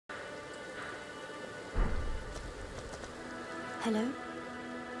Hello?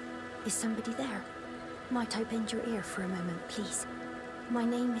 Is somebody there? Might I bend your ear for a moment, please? My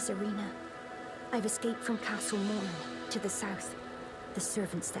name is Irina. I've escaped from Castle Morn to the south. The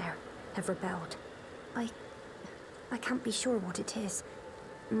servants there have rebelled. I can't be sure what it is.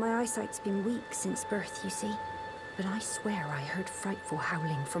 My eyesight's been weak since birth, you see. But I swear I heard frightful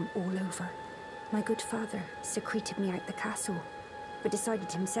howling from all over. My good father secreted me out the castle, but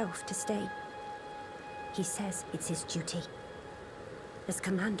decided himself to stay. He says it's his duty. As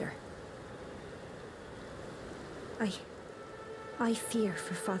commander. I fear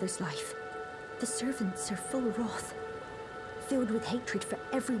for father's life. The servants are full of wrath, filled with hatred for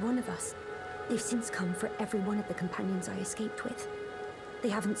every one of us. They've since come for every one of the companions I escaped with. They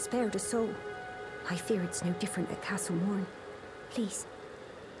haven't spared a soul. I fear it's no different at Castle Morn. Please,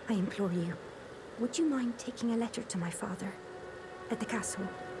 I implore you, would you mind taking a letter to my father at the castle?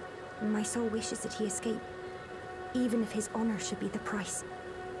 My soul wishes that he escape, even if his honor should be the price.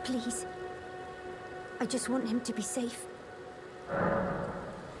 Please. I just want him to be safe.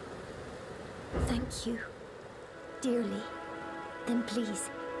 Thank you, dearly. Then please,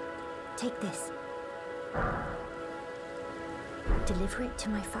 take this. Deliver it to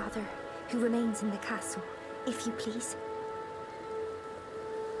my father, who remains in the castle, if you please.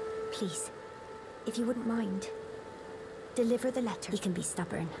 Please, if you wouldn't mind, deliver the letter. He can be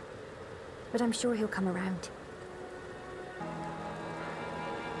stubborn, but I'm sure he'll come around.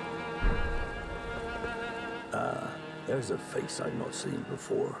 There's a face I've not seen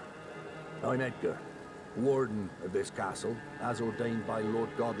before. I'm Edgar, warden of this castle, as ordained by Lord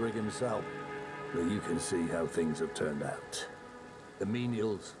Godric himself. But you can see how things have turned out. The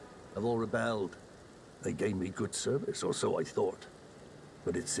menials have all rebelled. They gave me good service, or so I thought.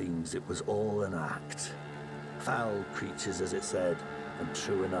 But it seems it was all an act. Foul creatures, as it said, and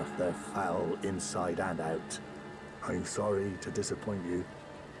true enough, they're foul inside and out. I'm sorry to disappoint you,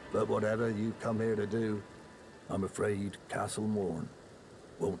 but whatever you've come here to do, I'm afraid Castle Morn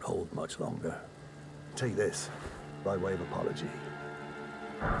won't hold much longer. Take this, by way of apology.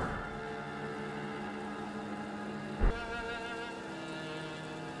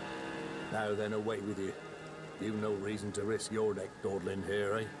 Now then, away with you. You've no reason to risk your neck dawdling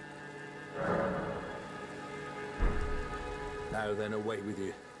here, eh? Now then, away with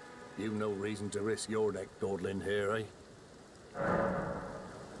you. You've no reason to risk your neck dawdling here, eh?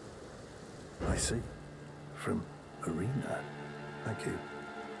 I see. From Irina. Thank you.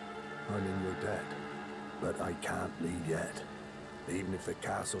 I'm in your debt, but I can't leave yet. Even if the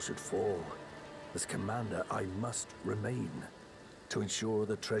castle should fall, as commander, I must remain to ensure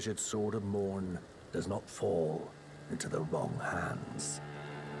the treasured sword of Morn does not fall into the wrong hands.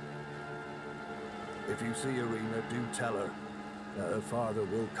 If you see Irina, do tell her that her father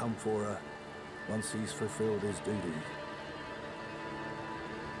will come for her once he's fulfilled his duty.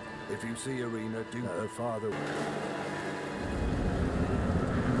 If you see Irina, do her father.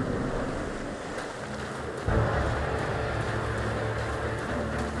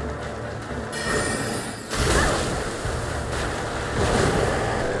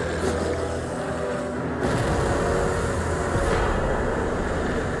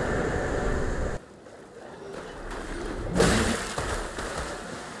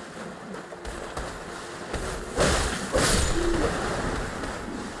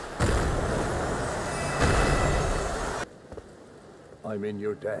 I'm in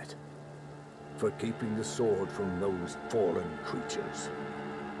your debt for keeping the sword from those fallen creatures.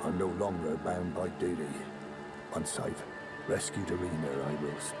 I'm no longer bound by duty. Once I've rescued Irina, I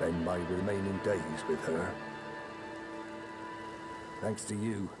will spend my remaining days with her. Thanks to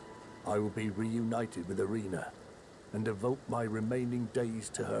you, I will be reunited with Irina and devote my remaining days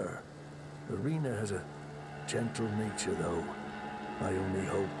to her. Irina has a gentle nature, though. I only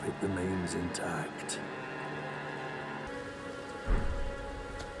hope it remains intact.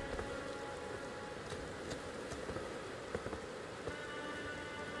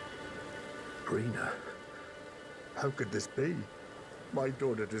 Irina, how could this be? My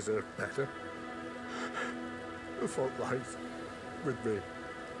daughter deserved better. The fault lies with me.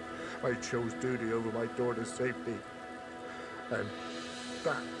 I chose duty over my daughter's safety. And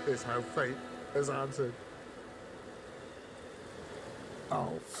that is how fate has answered.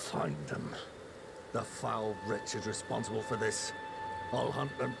 I'll find them. The foul wretches responsible for this. I'll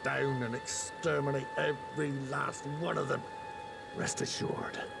hunt them down and exterminate every last one of them. Rest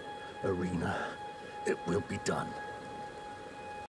assured, Irina, it will be done.